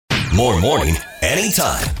More morning,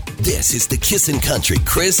 anytime. This is the Kissin' Country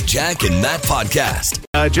Chris, Jack, and Matt podcast.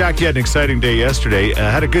 Jack, you had an exciting day yesterday.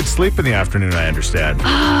 Had a good sleep in the afternoon, I understand.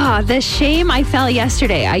 The shame I felt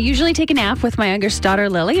yesterday. I usually take a nap with my youngest daughter,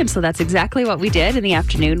 Lily, and so that's exactly what we did in the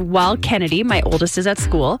afternoon while Kennedy, my oldest, is at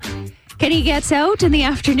school. Kenny gets out in the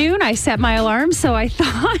afternoon. I set my alarm, so I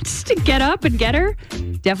thought to get up and get her.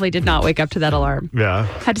 Definitely did not wake up to that alarm. Yeah.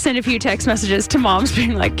 Had to send a few text messages to moms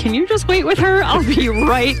being like, can you just wait with her? I'll be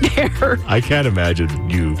right there. I can't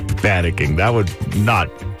imagine you panicking. That would not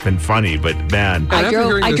been funny, but man. I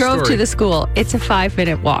drove to the school. It's a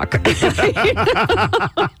 5-minute walk.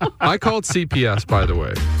 I called CPS, by the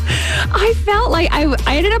way. I felt like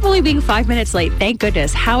I ended up only being 5 minutes late. Thank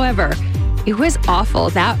goodness. However, it was awful.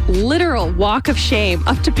 That literal walk of shame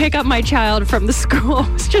up to pick up my child from the school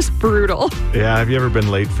was just brutal. Yeah, have you ever been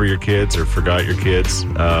late for your kids or forgot your kids?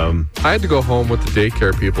 I had to go home with the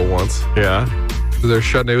daycare people once. Yeah. They're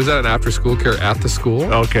shutting. It was at an after-school care at the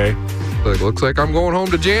school. Okay. Like, looks like I'm going home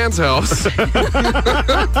to Jan's house.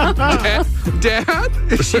 Dad,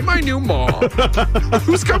 is she my new mom?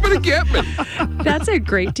 Who's coming to get me? That's a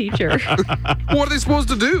great teacher. What are they supposed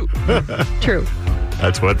to do? True.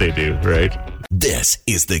 That's what they do, right? This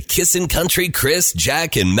is the Kissin' Country Chris,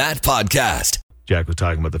 Jack, and Matt podcast. Jack was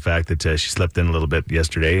talking about the fact that she slept in a little bit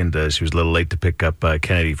yesterday and she was a little late to pick up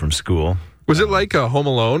Kennedy from school. Was it like a Home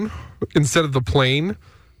Alone instead of the plane?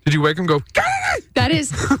 Did you wake him and go, Kennedy? That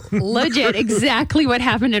is legit exactly what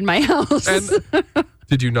happened in my house. And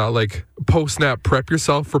did you not like post-nap prep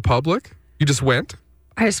yourself for public? You just went?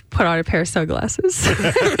 I just put on a pair of sunglasses and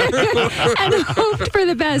hoped for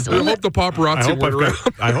the best. I hope the paparazzi weren't around.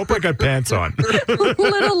 I hope I got pants on.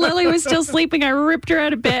 Little Lily was still sleeping. I ripped her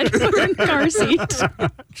out of bed, put her in the car seat.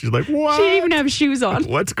 She's like, what? She didn't even have shoes on.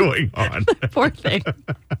 What's going on? Poor thing.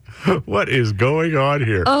 What is going on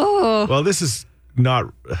here? Oh. Well, this is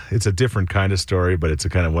not, it's a different kind of story, but it's a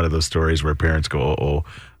kind of one of those stories where parents go,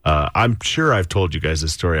 I'm sure I've told you guys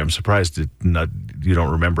this story. I'm surprised you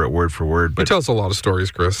don't remember it word for word. But you tell us a lot of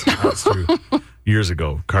stories, Chris. That's true. Years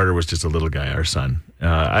ago, Carter was just a little guy, our son.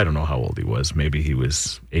 I don't know how old he was. Maybe he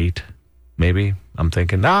was 8, maybe. I'm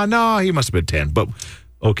thinking, no, he must have been 10. But,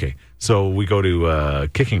 okay. So we go to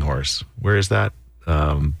Kicking Horse. Where is that?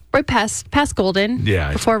 Right past Golden,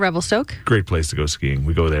 before Revelstoke. Great place to go skiing.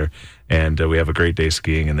 We go there, and we have a great day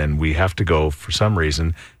skiing, and then we have to go, for some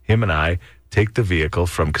reason, him and I take the vehicle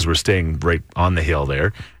because we're staying right on the hill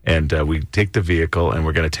there, and we take the vehicle, and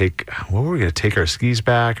we're going to take our skis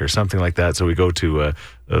back or something like that. So we go to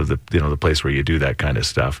the place where you do that kind of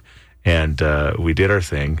stuff, and we did our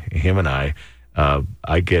thing, him and I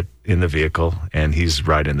get in the vehicle, and he's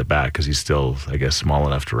riding in the back because he's still, I guess, small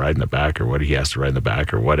enough to ride in the back, or what he has to ride in the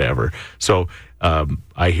back or whatever. So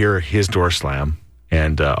I hear his door slam,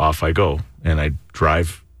 and off I go, and I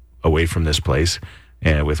drive away from this place,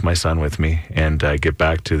 and with my son with me, and I get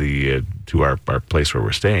back to our place where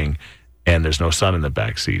we're staying, and there's no son in the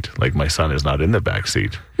back seat. Like, my son is not in the back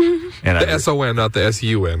seat. And the S-O-N, not the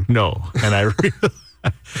S-U-N. No. And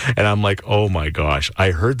and I'm like, oh my gosh, I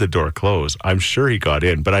heard the door close. I'm sure he got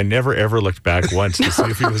in, but I never ever looked back once to see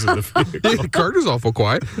if he was in the vehicle. Yeah, Carter's awful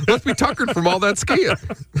quiet. Must be tuckered from all that skiing.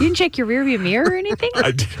 You didn't check your rearview mirror or anything?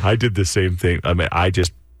 I did the same thing. I mean, I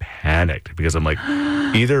just panicked because I'm like,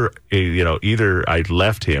 either I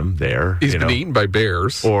left him there. He's been eaten by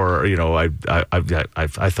bears, or I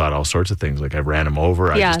thought all sorts of things. Like, I ran him over.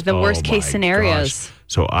 The worst case scenarios. Gosh.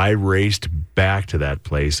 So I raced back to that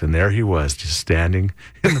place, and there he was, just standing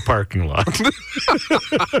in the parking lot.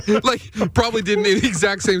 Like, probably didn't in the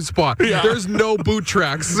exact same spot. Yeah. There's no boot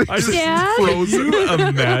tracks. Dad? Frozen.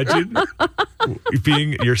 Imagine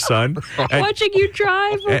being your son. Watching you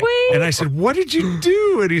drive away. And I said, what did you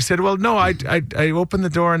do? And he said, well, no, I opened the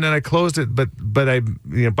door, and then I closed it, but I,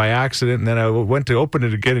 by accident, and then I went to open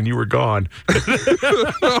it again, and you were gone.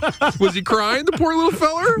 Was he crying, the poor little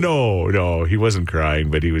feller? No, he wasn't crying,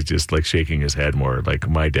 but he was just like shaking his head more. Like,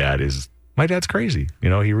 my dad's crazy.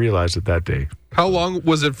 He realized it that day. How long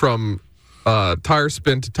was it from tire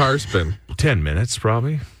spin to tire spin? 10 minutes,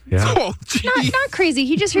 probably. Yeah. Oh, not crazy.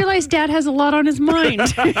 He just realized Dad has a lot on his mind.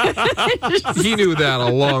 He knew that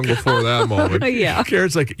long before that moment. Yeah.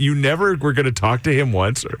 Karen's like, you never were going to talk to him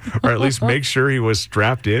once, or at least make sure he was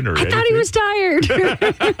strapped in or anything. I thought he was tired.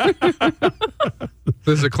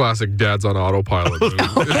 This is a classic Dad's on autopilot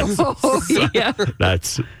movie. Yeah.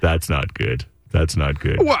 That's not good. That's not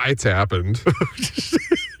good. Well, it's happened.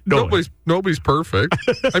 Nobody's perfect.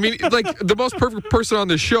 I mean, like the most perfect person on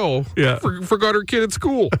the show forgot her kid at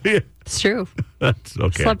school. It's true. That's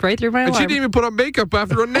okay. Slept right through my And she alarm. didn't even put on makeup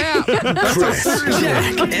after a nap. Chris,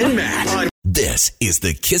 Jack, and Matt. This is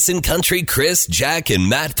the Kissin' Country Chris, Jack, and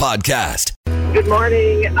Matt podcast. Good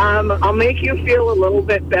morning. I'll make you feel a little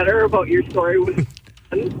bit better about your story with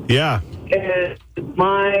Yeah.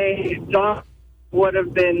 my daughter would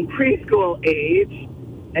have been preschool age,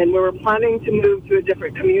 and we were planning to move to a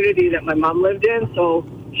different community that my mom lived in, so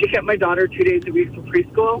she kept my daughter 2 days a week for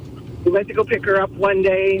preschool. We went to go pick her up one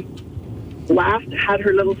day, left, had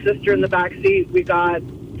her little sister in the back seat. We got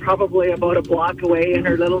probably about a block away, and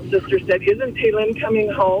her little sister said, "Isn't Taylin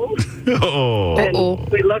coming home?" Oh. And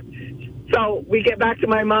we looked. So we get back to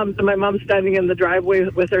my mom's, and my mom's standing in the driveway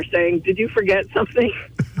with her saying, "Did you forget something?"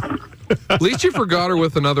 At least you forgot her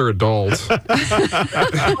with another adult. That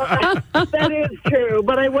is true,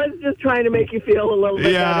 but I was just trying to make you feel a little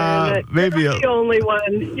bit better. And maybe you're not the only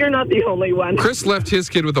one. You're not the only one. Chris left his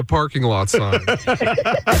kid with a parking lot sign.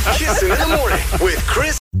 Kissin' in the morning with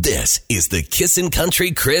Chris. This is the Kissin'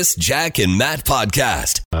 Country Chris, Jack, and Matt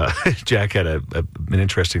podcast. Jack had an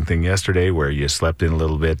interesting thing yesterday where you slept in a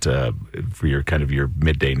little bit for your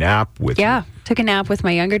midday nap. Took a nap with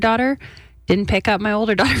my younger daughter. Didn't pick up my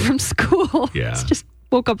older daughter from school. Yeah. Just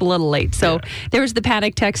woke up a little late. So there was the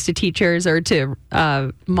panic text to teachers or to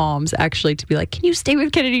moms, actually, to be like, "Can you stay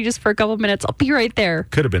with Kennedy just for a couple of minutes? I'll be right there."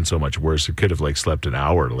 Could have been so much worse. It could have slept an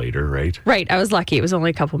hour later, right? Right. I was lucky. It was only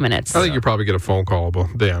a couple minutes. I think you probably get a phone call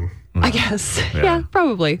about Dan. I guess. Yeah,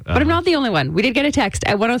 probably. But I'm not the only one. We did get a text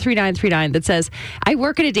at 103939 that says, "I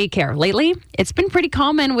work at a daycare. Lately, it's been pretty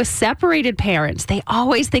common with separated parents. They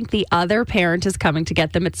always think the other parent is coming to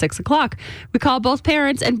get them at 6 o'clock. We call both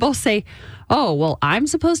parents and both say, 'Oh, well, I'm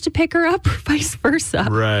supposed to pick her up,' or vice versa."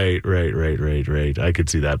 Right. I could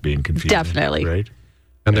see that being confusing. Definitely. Right?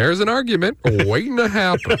 And there's an argument waiting to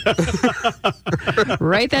happen.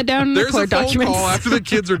 Write that down in the There's a court phone documents. call after the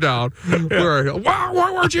kids are down. Where, why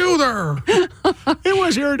weren't you there? It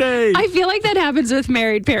was your day. I feel like that happens with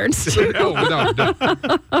married parents too. No.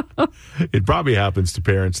 It probably happens to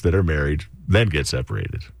parents that are married, then get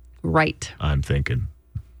separated. Right. I'm thinking.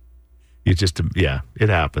 It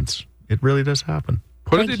happens. It really does happen.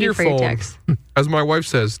 Put Thank it in you your for your phone. text. As my wife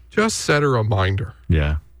says, just set a reminder.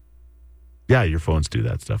 Yeah. Yeah, your phones do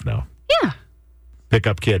that stuff now. Yeah. Pick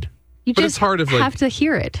up kid. You But just it's hard if, have to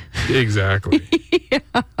hear it. Exactly.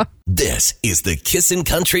 This is the Kissin'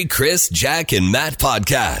 Country Chris, Jack, and Matt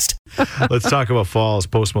podcast. Let's talk about Falls.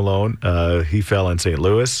 Post Malone. He fell in St.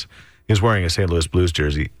 Louis. He was wearing a St. Louis Blues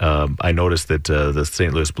jersey. I noticed that the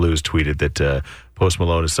St. Louis Blues tweeted that Post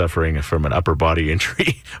Malone is suffering from an upper body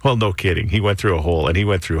injury. Well, no kidding. He went through a hole, and he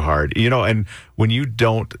went through hard. And when you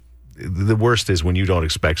don't, the worst is when you don't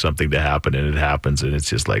expect something to happen, and it happens, and it's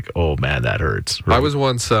just like, oh, man, that hurts. Right? I was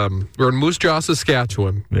once, we were in Moose Jaw,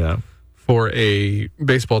 Saskatchewan for a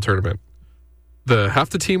baseball tournament. Half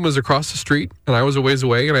the team was across the street, and I was a ways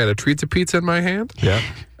away, and I had a Treats of Pizza in my hand. Yeah.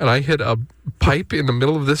 And I hit a pipe in the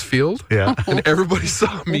middle of this field. Yeah. And everybody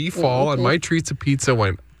saw me fall, and my Treats of Pizza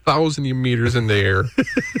went 1,000 meters in the air.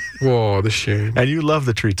 Whoa, the shame. And you love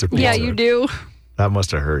the Treats of Pizza. Yeah, you do. That must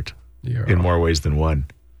have hurt Yeah. in more ways than one.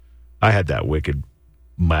 I had that wicked,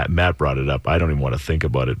 Matt brought it up. I don't even want to think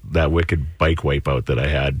about it. That wicked bike wipeout that I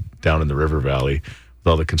had down in the River Valley with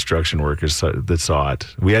all the construction workers that saw it.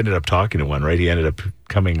 We ended up talking to one, right? He ended up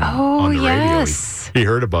coming on the yes. radio. He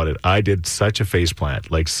heard about it. I did such a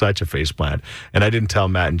faceplant. And I didn't tell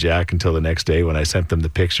Matt and Jack until the next day when I sent them the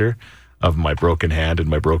picture of my broken hand and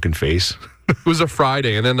my broken face. It was a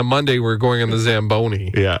Friday, and then the Monday we were going on the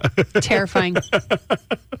Zamboni. Yeah. Terrifying.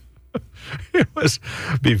 It was,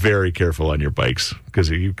 be very careful on your bikes because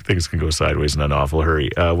things can go sideways in an awful hurry.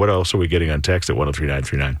 What else are we getting on text at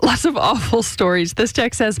 103939? Lots of awful stories. This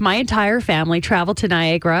text says, "My entire family traveled to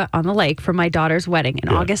Niagara on the Lake for my daughter's wedding in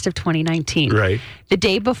August of 2019. Right. The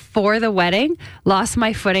day before the wedding, lost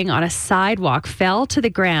my footing on a sidewalk, fell to the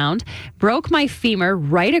ground, broke my femur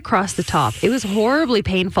right across the top. It was horribly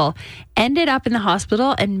painful. Ended up in the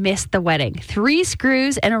hospital and missed the wedding. 3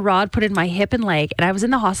 screws and a rod put in my hip and leg, and I was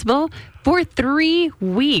in the hospital for 3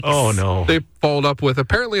 weeks. Oh, no. They followed up with,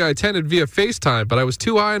 apparently I attended via FaceTime, but I was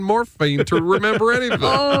too high in morphine to remember anything.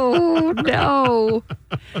 Oh, no.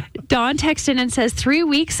 Dawn texted in and says, 3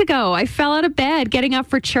 weeks ago, I fell out of bed getting up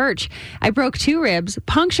for church. I broke 2 ribs,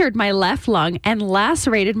 punctured my left lung, and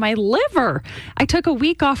lacerated my liver. I took a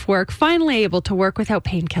week off work, finally able to work without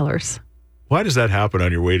painkillers. Why does that happen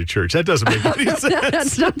on your way to church? That doesn't make any sense.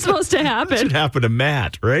 That's not supposed to That happen. should happen to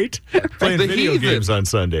Matt, right? Playing The video heathen. games on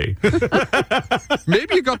Sunday.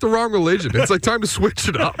 Maybe you got the wrong religion. It's like time to switch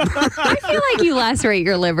it up. I feel like you lacerate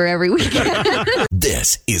your liver every weekend.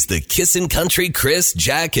 This is the Kissin' Country Chris,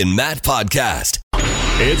 Jack, and Matt podcast.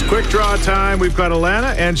 It's quick draw time. We've got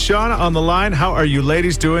Alana and Shauna on the line. How are you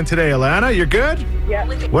ladies doing today? Alana, you're good? Yeah.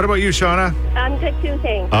 What about you, Shauna? I'm good too,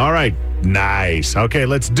 thanks. All right. Nice. Okay,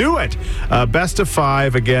 let's do it. Best of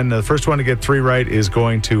 5. Again, the first one to get 3 right is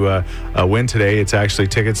going to win today. It's actually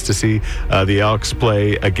tickets to see the Elks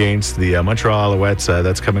play against the Montreal Alouettes.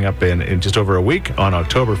 That's coming up in just over a week on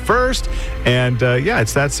October 1st. And yeah,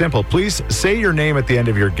 it's that simple. Please say your name at the end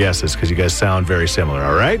of your guesses because you guys sound very similar,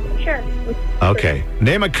 all right? Sure. Okay.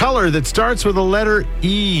 Name a color that starts with the letter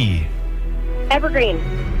E. Evergreen.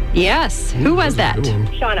 Yes. Who was that?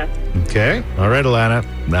 Shauna. Okay. All right, Alana.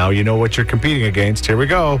 Now you know what you're competing against. Here we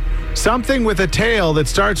go. Something with a tail that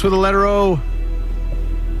starts with the letter O.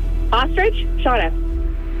 Ostrich. Shauna.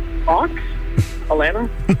 Ox? Alana?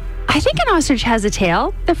 I think an ostrich has a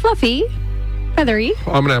tail. They're fluffy, feathery.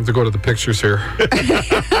 I'm going to have to go to the pictures here.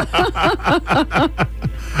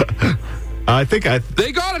 I think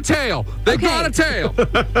They got a tail. They got a tail.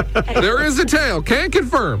 There is a tail. Can't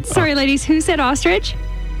confirm. Sorry, ladies. Who said ostrich?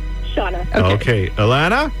 Shauna. Okay.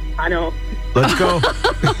 Alana, I know. let's go.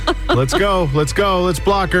 Let's go. Let's go. Let's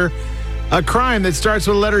block her. A crime that starts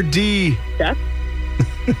with the letter D. Death?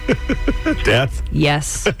 Death.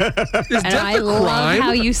 Yes. Is And death I a love crime?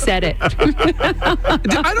 how you said it.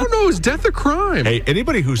 I don't know. Is death a crime? Hey,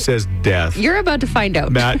 anybody who says death, You're about to find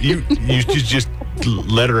out. Matt, you just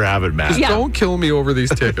let her have it, Matt. Yeah. Don't kill me over these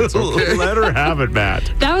tickets, okay? Let her have it,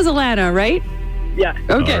 Matt. That was Alana, right? Yeah.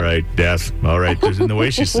 Okay. All right, death. All right, there's in the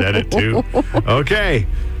way she said it too. Okay.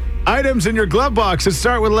 Items in your glove box that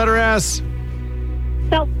start with letter S.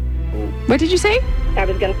 Cell. What did you say? I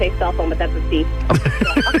was going to say cell phone, but that's a C.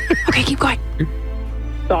 Okay, keep going.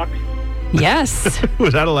 Socks. Yes.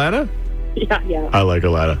 Was that Alana? Yeah. I like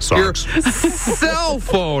Alana. Your Socks. cell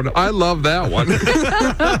phone. I love that one.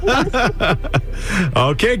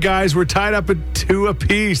 Okay, guys, we're tied up at 2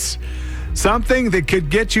 apiece. Something that could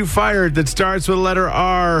get you fired that starts with the letter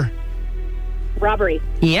R. Robbery.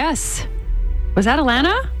 Yes. Was that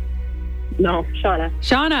Alana? No. Shauna.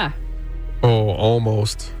 Shauna. Oh,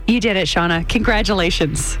 almost. You did it, Shauna.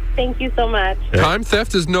 Congratulations. Thank you so much. Time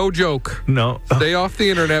theft is no joke. No. Stay off the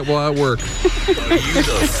internet while at work. Are you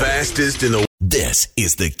the fastest in the... This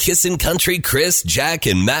is the Kissin' Country Chris, Jack,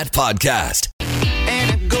 and Matt podcast.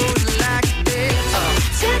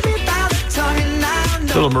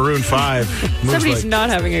 Little Maroon 5. Somebody's not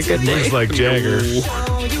having a good day. Moves like Jagger.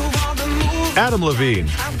 Adam Levine.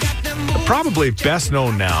 Probably best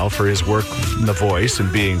known now for his work in The Voice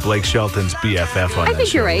and being Blake Shelton's BFF on I that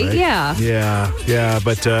think you're show, right, yeah. Yeah,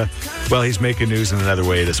 but, well, he's making news in another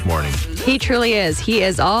way this morning. He truly is. He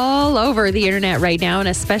is all over the internet right now, and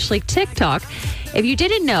especially TikTok. If you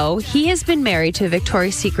didn't know, he has been married to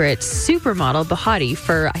Victoria's Secret supermodel Bahati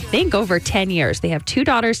for, I think, over 10 years. They have 2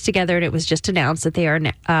 daughters together, and it was just announced that they are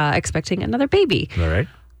expecting another baby. All right.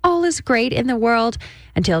 All is great in the world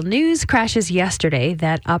until news crashes yesterday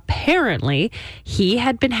that apparently he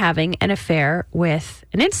had been having an affair with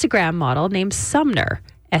an Instagram model named Sumner,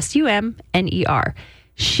 Sumner.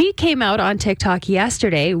 She came out on TikTok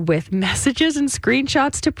yesterday with messages and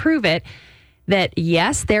screenshots to prove it, that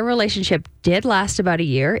yes, their relationship did last about a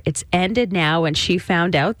year. It's ended now, and she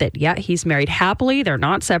found out that, yeah, he's married happily. They're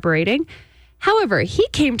not separating. However, he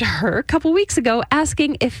came to her a couple weeks ago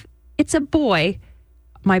asking if it's a boy,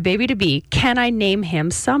 my baby-to-be, can I name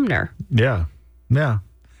him Sumner? Yeah.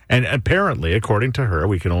 And apparently, according to her,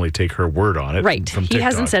 we can only take her word on it. Right. From He TikTok.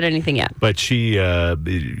 hasn't said anything yet. But she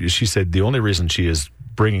said the only reason she is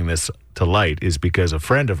bringing this to light is because a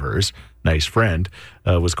friend of hers, nice friend,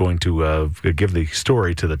 was going to give the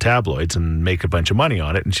story to the tabloids and make a bunch of money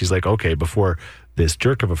on it. And she's like, okay, before this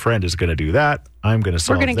jerk of a friend is going to do that, I'm going to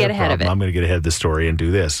solve We're gonna their get ahead of problem. it. I'm going to get ahead of the story and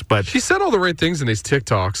do this. But She said all the right things in these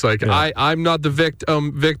TikToks. Like, Yeah. I'm not the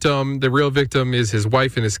victim. The real victim is his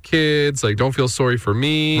wife and his kids. Like, don't feel sorry for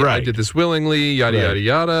me. Right. I did this willingly, yada, Right. yada,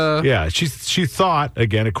 yada. yeah, she thought,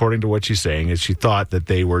 again, according to what she's saying, is she thought that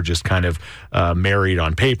they were just kind of married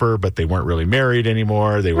on paper, but they weren't really married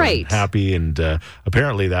anymore. They weren't Right. happy, and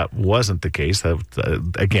apparently that wasn't the case.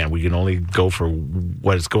 Again, we can only go for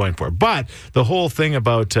what it's going for. But the whole thing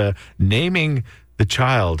about naming the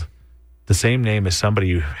child the same name as somebody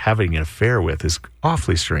you're having an affair with is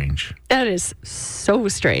awfully strange. That is so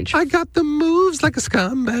strange. I got the moves like a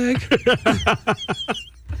scumbag.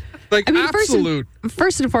 Like, I mean, absolute.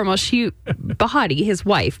 First and foremost, Bahati, his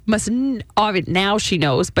wife, now she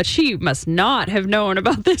knows, but she must not have known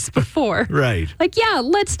about this before. Right. Like, yeah,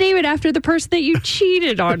 let's name it after the person that you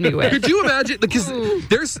cheated on me with. Could you imagine? Because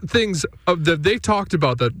there's things that they've talked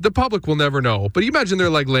about that the public will never know. But you imagine they're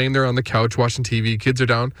like laying there on the couch watching TV, kids are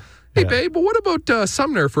down. Hey, babe, but what about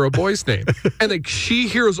Sumner for a boy's name? And like she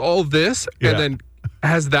hears all this and then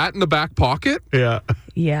has that in the back pocket. Yeah.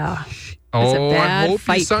 Yeah. Oh, I hope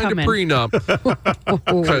he signed a prenup.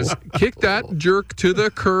 Because kick that jerk to the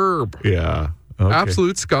curb. Yeah. Okay.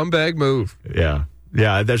 Absolute scumbag move. Yeah.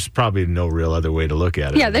 Yeah, there's probably no real other way to look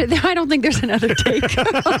at it. Yeah, I don't think there's another take.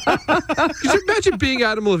 Could you imagine being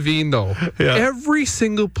Adam Levine, though? Yeah. Every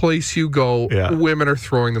single place you go, women are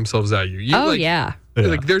throwing themselves at you. Yeah.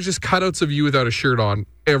 Like, there's just cutouts of you without a shirt on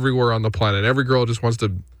everywhere on the planet. Every girl just wants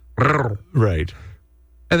to... Right.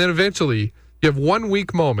 And then eventually... You have 1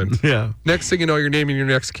 week moment. Yeah. Next thing you know, you're naming your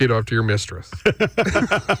next kid after your mistress.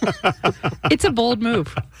 It's a bold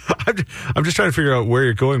move. I'm just trying to figure out where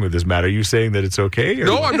you're going with this, Matt. Are you saying that it's okay?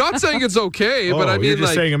 No, I'm not saying it's okay, but I mean, you're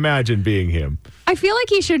just saying imagine being him. I feel like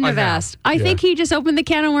he shouldn't have asked. I think he just opened the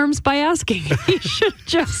can of worms by asking. He should have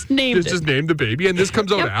just named it. Just named the baby, and this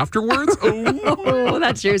comes out afterwards? Oh,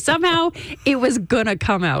 that's true. Somehow it was going to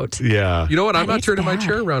come out. Yeah. You know what? I'm not turning my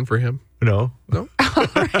chair around for him. No. All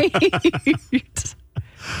right. It's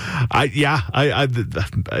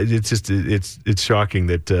shocking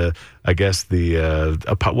that I guess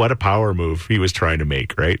what a power move he was trying to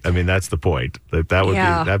make, right? I mean, that's the point.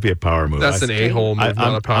 That'd be a power move. That's an a-hole move,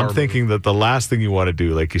 not a power move. I'm thinking that the last thing you want to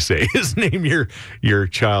do, like you say, is name your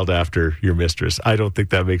child after your mistress. I don't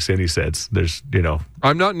think that makes any sense.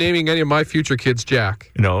 I'm not naming any of my future kids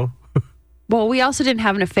Jack. No. Well, we also didn't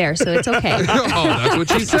have an affair, so it's okay. Oh, that's what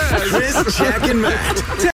she says. Chris, Jack, and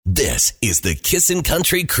Matt. This is the Kissin'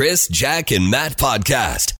 Country Chris, Jack, and Matt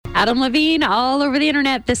podcast. Adam Levine all over the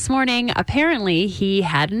internet this morning. Apparently, he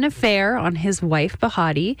had an affair on his wife,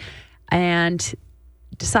 Bahati, and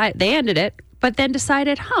they ended it, but then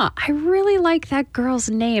decided, I really like that girl's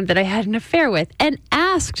name that I had an affair with, and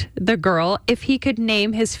asked the girl if he could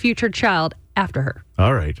name his future child after her.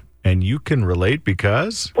 All right. And you can relate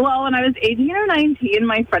because? Well, when I was 18 or 19,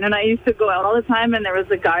 my friend and I used to go out all the time, and there was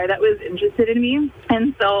a guy that was interested in me.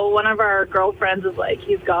 And so one of our girlfriends was like,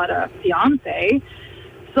 he's got a fiance.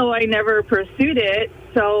 So I never pursued it.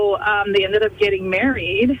 So they ended up getting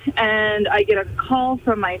married, and I get a call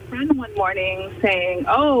from my friend one morning saying,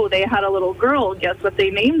 oh, they had a little girl. Guess what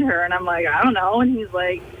they named her? And I'm like, I don't know. And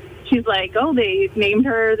she's like, oh, they named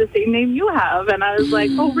her the same name you have. And I was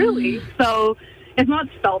like, oh, really? So... It's not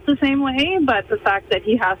spelt the same way, but the fact that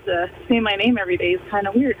he has to say my name every day is kind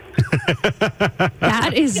of weird.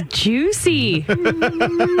 That is juicy.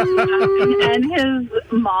 And his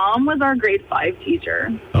mom was our grade 5 teacher.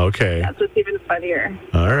 Okay. That's what's even funnier.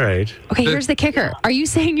 All right. Okay, here's the kicker. Are you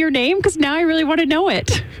saying your name? Because now I really want to know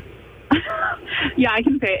it. Yeah, I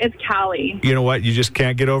can say it. It's Callie. You know what? You just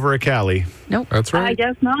can't get over a Callie. Nope. That's right. I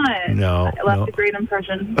guess not. No. I left a great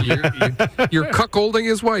impression. You're cuckolding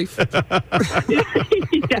his wife.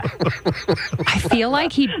 Yeah. I feel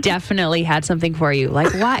like he definitely had something for you.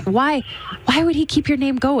 Like, why would he keep your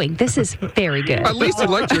name going? This is very good. At least he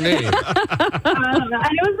liked your name. And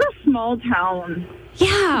it was a small town.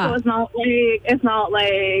 Yeah. So it's not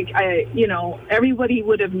like everybody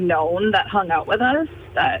would have known that hung out with us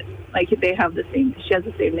that she has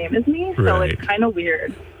the same name as me. So Right. It's kind of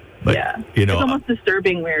weird. But, yeah. It's almost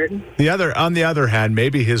disturbing weird. On the other hand,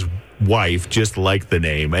 maybe his wife just liked the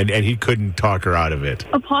name and he couldn't talk her out of it.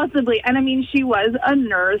 Possibly. And I mean, she was a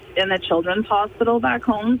nurse in the children's hospital back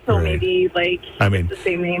home. So Right. maybe the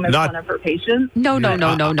same name as one of her patients. No.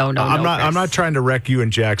 I'm not trying to wreck you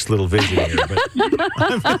and Jack's little vision here, but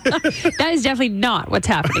That is definitely not what's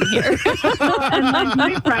happening here. And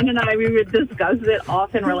my friend and I, we would discuss it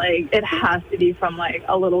often. We're like, it has to be from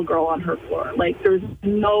a little girl on her floor. There's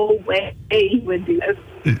no way he would do this.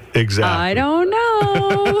 Exactly. I don't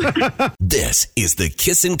know. This is the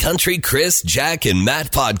Kissin' Country Chris, Jack, and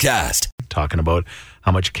Matt podcast. Talking about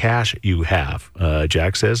how much cash you have.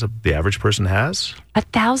 Jack says the average person has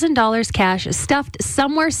 $1,000 cash stuffed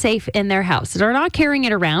somewhere safe in their house. They're not carrying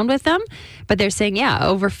it around with them, but they're saying,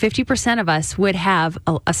 over 50% of us would have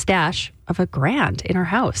a stash of $1,000 in our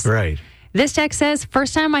house. Right. This text says,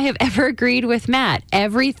 first time I have ever agreed with Matt.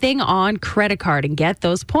 Everything on credit card and get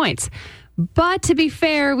those points. But to be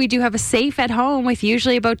fair, we do have a safe at home with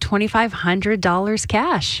usually about $2,500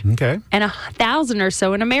 cash. Okay. And $1,000 or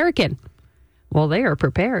so in American. Well, they are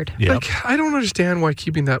prepared. Yep. I don't understand why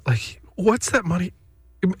keeping that, what's that money?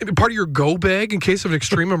 part of your go bag in case of an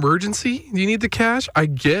extreme emergency? Do you need the cash? I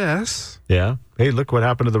guess. Yeah. Hey, look what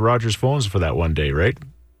happened to the Rogers phones for that one day, right?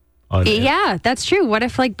 Yeah, that's true. What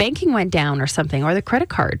if like banking went down or something, or the credit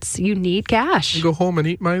cards? You need cash. I go home and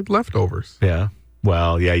eat my leftovers. Yeah.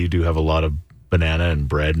 Well, yeah, you do have a lot of banana and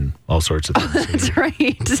bread and all sorts of things. That's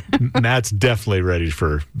right. Matt's definitely ready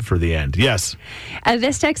for the end. Yes.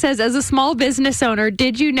 This text says, as a small business owner,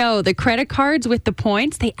 did you know the credit cards with the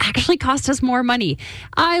points, they actually cost us more money?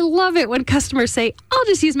 I love it when customers say, I'll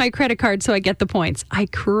just use my credit card so I get the points. I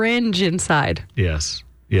cringe inside. Yes.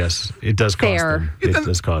 It does cost them. It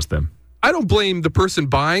does cost them. I don't blame the person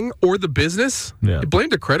buying or the business. Yeah. I blame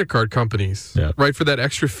the credit card companies, right, for that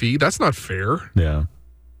extra fee. That's not fair. Yeah.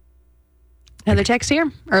 Another text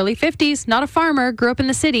here, early 50s, not a farmer, grew up in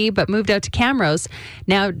the city, but moved out to Camrose.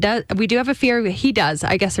 Now, we do have a fear, he does,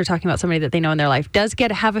 I guess they're talking about somebody that they know in their life, does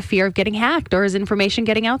have a fear of getting hacked or his information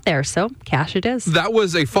getting out there. So, cash it is. That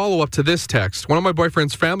was a follow-up to this text. One of my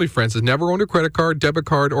boyfriend's family friends has never owned a credit card, debit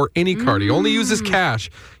card, or any card. He only uses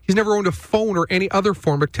cash. He's never owned a phone or any other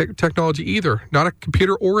form of technology either. Not a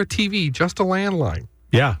computer or a TV, just a landline.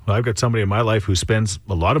 Yeah, well, I've got somebody in my life who spends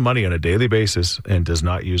a lot of money on a daily basis and does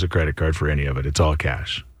not use a credit card for any of it. It's all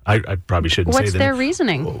cash. I probably shouldn't say that. What's their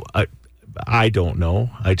reasoning? I don't know.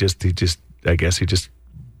 I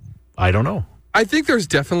don't know. I think there's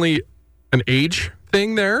definitely an age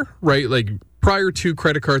thing there, right? Like prior to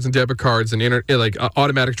credit cards and debit cards and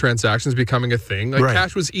automatic transactions becoming a thing, like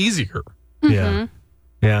cash was easier. Mm-hmm.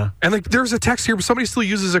 Yeah. And like there's a text here, but somebody still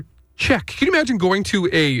uses a check. Can you imagine going to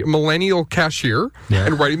a millennial cashier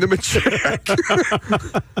and writing them a check?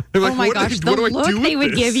 Oh my gosh, the look they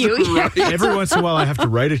would give you. Right. Every once in a while, I have to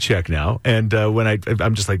write a check now, and when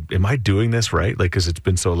I'm just like, am I doing this right? Like, because it's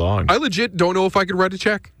been so long. I legit don't know if I could write a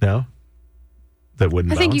check. No, that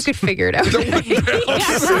wouldn't. I think you could figure it out. Kissin' in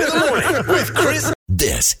the Morning with Chris.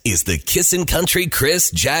 This is the Kissin' Country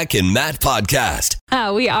Chris, Jack, and Matt podcast.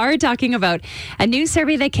 We are talking about a new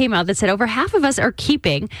survey that came out that said over half of us are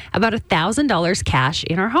keeping about $1,000 cash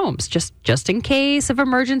in our homes, just in case of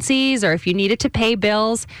emergencies or if you needed to pay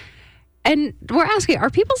bills. And we're asking,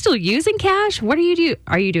 are people still using cash? What do you do?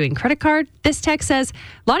 Are you doing credit card? This text says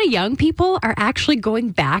a lot of young people are actually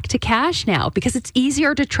going back to cash now because it's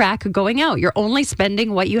easier to track going out. You're only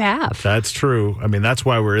spending what you have. That's true. I mean, that's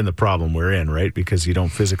why we're in the problem we're in, right? Because you don't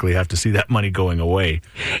physically have to see that money going away.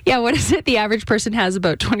 Yeah, what is it? The average person has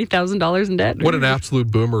about $20,000 in debt. What an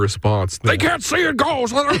absolute boomer response. They can't see it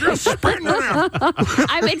goes, let them just spend it.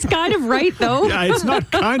 It's kind of right, though. Yeah, it's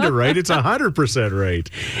not kind of right. It's 100% right.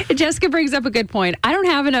 Jessica brings up a good point. I don't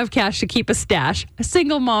have enough cash to keep a stash. A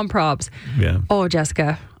single mom probs. Yeah. Oh,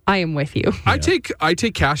 Jessica, I am with you. I take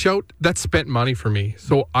cash out. That's spent money for me.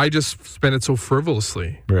 So I just spend it so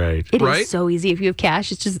frivolously. Right. It is so easy if you have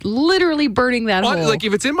cash. It's just literally burning that hole. Like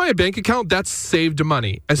if it's in my bank account, that's saved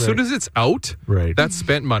money. As soon as it's out, that's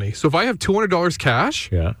spent money. So if I have $200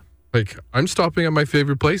 cash, like I'm stopping at my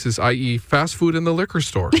favorite places, i.e. fast food and the liquor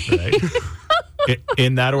store. Right.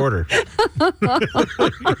 In that order.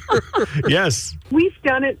 Yes. We've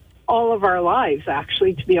done it all of our lives,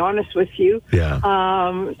 actually, to be honest with you. Yeah.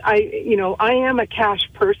 I am a cash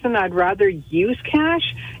person. I'd rather use cash.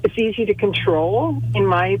 It's easy to control, in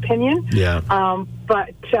my opinion. Yeah. I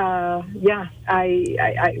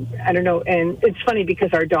don't know. And it's funny because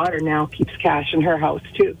our daughter now keeps cash in her house,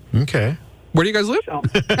 too. Okay. Where do you guys live?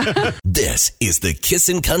 This is the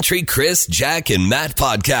Kissin' Country Chris, Jack, and Matt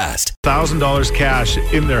podcast. $1,000 cash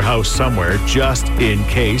in their house somewhere, just in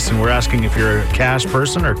case. And we're asking if you're a cash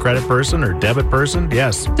person or credit person or debit person.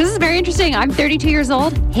 Yes. This is very interesting. I'm 32 years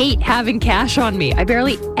old. Hate having cash on me. I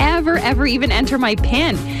barely ever even enter my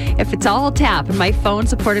PIN. If it's all tap and my phone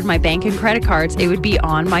supported my bank and credit cards, it would be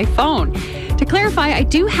on my phone. To clarify, I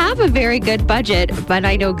do have a very good budget, but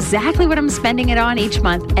I know exactly what I'm spending it on each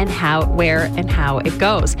month and how, where, and how it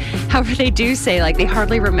goes. However, they do say they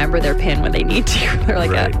hardly remember their PIN when they need to. They're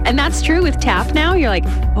like, and that's true with Tap now. You're like,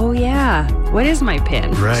 oh yeah, what is my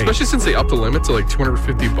PIN? Right. Especially since they upped the limit to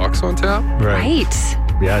 $250 on Tap. Right.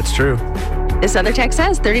 Yeah, it's true. This other text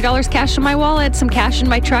says $30 cash in my wallet, some cash in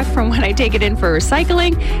my truck from when I take it in for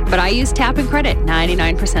recycling, but I use Tap and Credit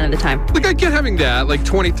 99% of the time. Like I get having that, $20,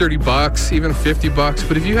 $30, even $50,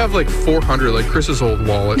 but if you have $400, like Chris's old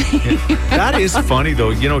wallet. That is funny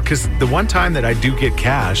though, because the one time that I do get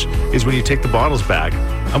cash is when you take the bottles back.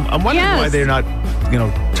 I'm wondering why they're not,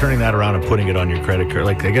 turning that around and putting it on your credit card.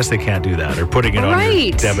 I guess they can't do that, or putting it on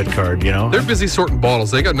your debit card, They're busy sorting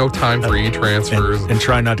bottles. They got no time for e-transfers. And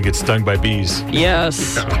trying not to get stung by bees.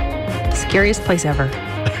 Yes. Yeah. Scariest place ever.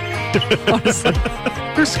 Honestly.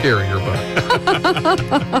 They're scarier,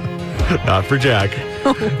 but not for Jack.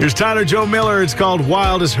 Here's Tyler Joe Miller. It's called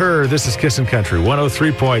Wild as Her. This is Kissin' Country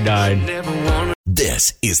 103.9.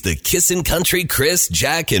 This is the Kissin' Country Chris,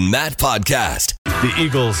 Jack, and Matt podcast. The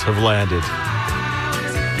Eagles have landed.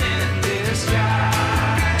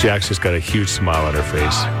 Jack's just got a huge smile on her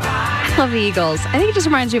face. I love the Eagles. I think it just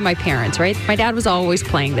reminds me of my parents, right? My dad was always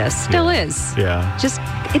playing this. Still is. Yeah. Just,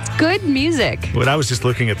 it's good music. When I was just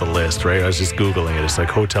looking at the list, right, I was just Googling it. It's like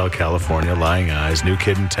Hotel California, Lying Eyes, New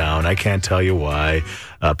Kid in Town, I Can't Tell You Why,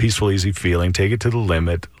 Peaceful Easy Feeling, Take It to the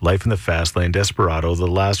Limit, Life in the Fast Lane, Desperado, The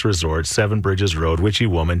Last Resort, Seven Bridges Road, Witchy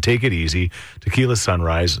Woman, Take It Easy, Tequila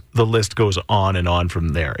Sunrise. The list goes on and on from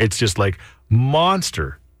there. It's just like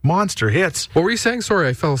monster hits. What were you saying? Sorry,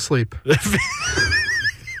 I fell asleep.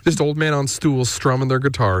 Just old man on stools strumming their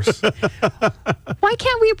guitars. Why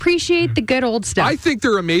can't we appreciate the good old stuff? I think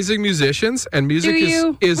they're amazing musicians, and music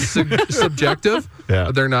is subjective. Yeah.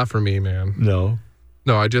 But they're not for me, man. No,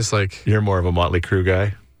 I just like... You're more of a Motley Crue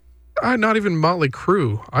guy? Not even Motley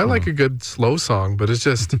Crue. I like a good slow song, but it's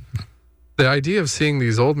just the idea of seeing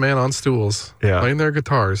these old men on stools playing their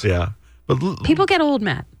guitars. Yeah. But people get old,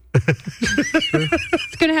 Matt.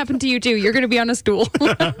 It's going to happen to you too. You're going to be on a stool.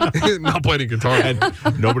 Not playing guitar. And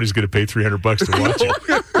nobody's going to pay $300 to watch it.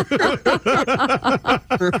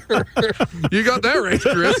 You got that right,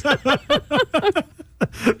 Chris.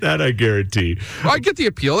 That I guarantee. I get the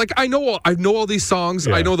appeal. Like I know all these songs.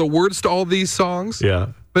 Yeah. I know the words to all these songs. Yeah.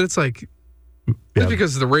 But it's like just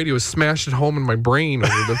because the radio is smashed at home in my brain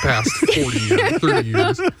over the past 40 years, 30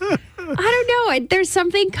 years. I don't know. There's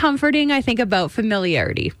something comforting, I think, about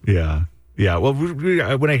familiarity. Yeah. Yeah. Well,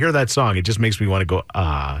 when I hear that song, it just makes me want to go,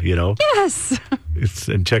 you know? Yes.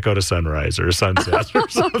 And check out a sunrise or a sunset or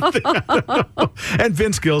something. And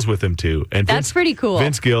Vince Gill's with him, too. And That's pretty cool.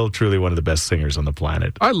 Vince Gill, truly one of the best singers on the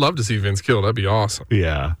planet. I'd love to see Vince Gill. That'd be awesome.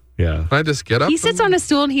 Yeah. Yeah. Can I just get up? He sits on a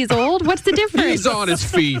stool and he's old. What's the difference? He's on his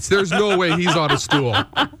feet. There's no way he's on a stool.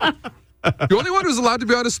 The only one who's allowed to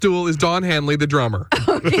be on a stool is Don Henley, the drummer.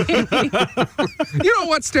 Okay. You know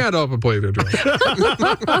what? Stand up and play the drum.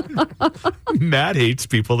 Matt hates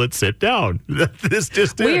people that sit down. This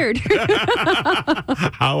just weird.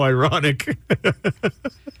 How ironic.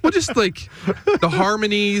 Well, just like the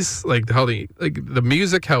harmonies, like how the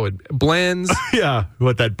music, how it blends. Yeah.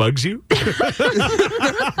 What, that bugs you?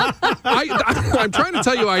 I'm trying to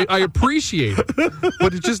tell you, I appreciate it,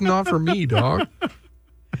 but it's just not for me, dog.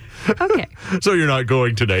 Okay. So you're not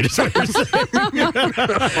going tonight, is what you're saying.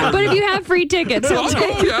 But if you have free tickets, I'll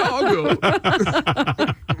go.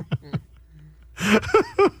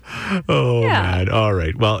 Man. All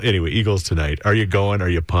right. Well, anyway, Eagles tonight. Are you going? Are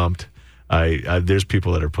you pumped? There's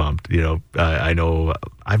people that are pumped. You know, I know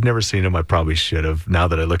I've never seen them. I probably should have. Now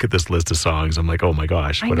that I look at this list of songs, I'm like, oh my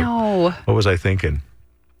gosh. What was I thinking?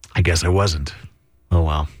 I guess I wasn't. Oh,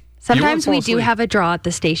 wow. Sometimes we do have a draw at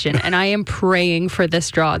the station, and I am praying for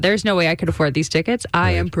this draw. There's no way I could afford these tickets.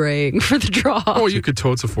 I am praying for the draw. Oh, you could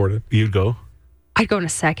totes afford it. You'd go? I'd go in a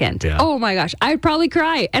second. Yeah. Oh my gosh. I'd probably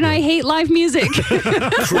cry, and I hate live music.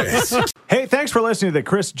 Chris. Hey, thanks for listening to the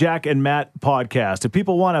Chris, Jack, and Matt podcast. If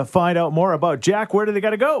people want to find out more about Jack, where do they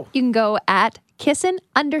got to go? You can go at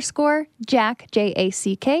Kissin_Jack,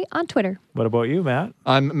 Jack, on Twitter. What about you, Matt?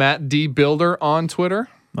 I'm Matt D. Builder on Twitter.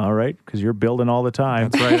 All right, because you're building all the time.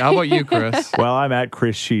 That's right. How about you, Chris? Well, I'm at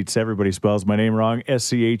Chris Sheets. Everybody spells my name wrong,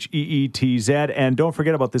 Scheetz. And don't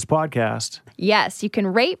forget about this podcast. Yes, you can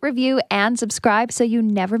rate, review, and subscribe so you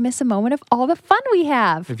never miss a moment of all the fun we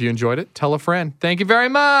have. If you enjoyed it, tell a friend. Thank you very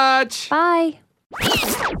much. Bye.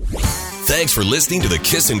 Thanks for listening to the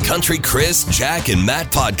Kissin' Country Chris, Jack, and Matt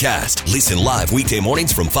podcast. Listen live weekday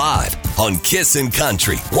mornings from 5 on Kissin'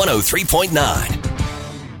 Country 103.9.